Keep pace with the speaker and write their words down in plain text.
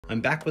I'm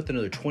back with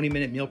another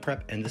 20-minute meal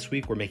prep, and this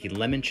week we're making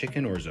lemon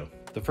chicken orzo.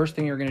 The first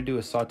thing you're going to do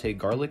is saute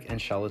garlic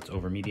and shallots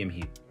over medium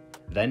heat.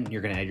 Then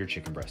you're going to add your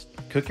chicken breast.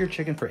 Cook your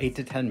chicken for 8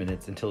 to 10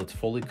 minutes until it's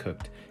fully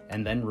cooked,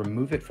 and then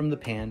remove it from the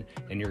pan,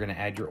 and you're going to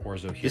add your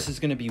orzo here. This is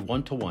going to be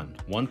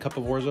 1-to-1, 1 cup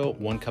of orzo,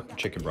 1 cup of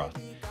chicken broth.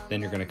 Then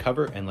you're going to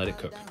cover and let it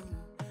cook.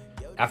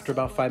 After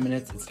about 5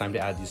 minutes, it's time to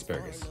add the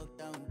asparagus.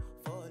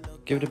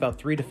 Give it about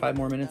 3 to 5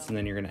 more minutes, and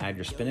then you're going to add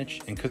your spinach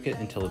and cook it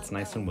until it's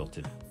nice and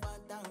wilted.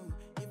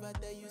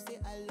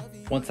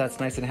 Once that's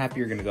nice and happy,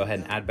 you're going to go ahead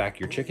and add back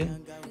your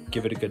chicken,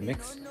 give it a good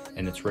mix,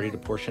 and it's ready to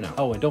portion out.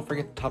 Oh, and don't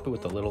forget to top it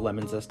with a little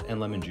lemon zest and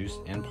lemon juice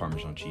and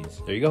Parmesan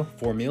cheese. There you go,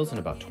 4 meals in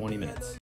about 20 minutes.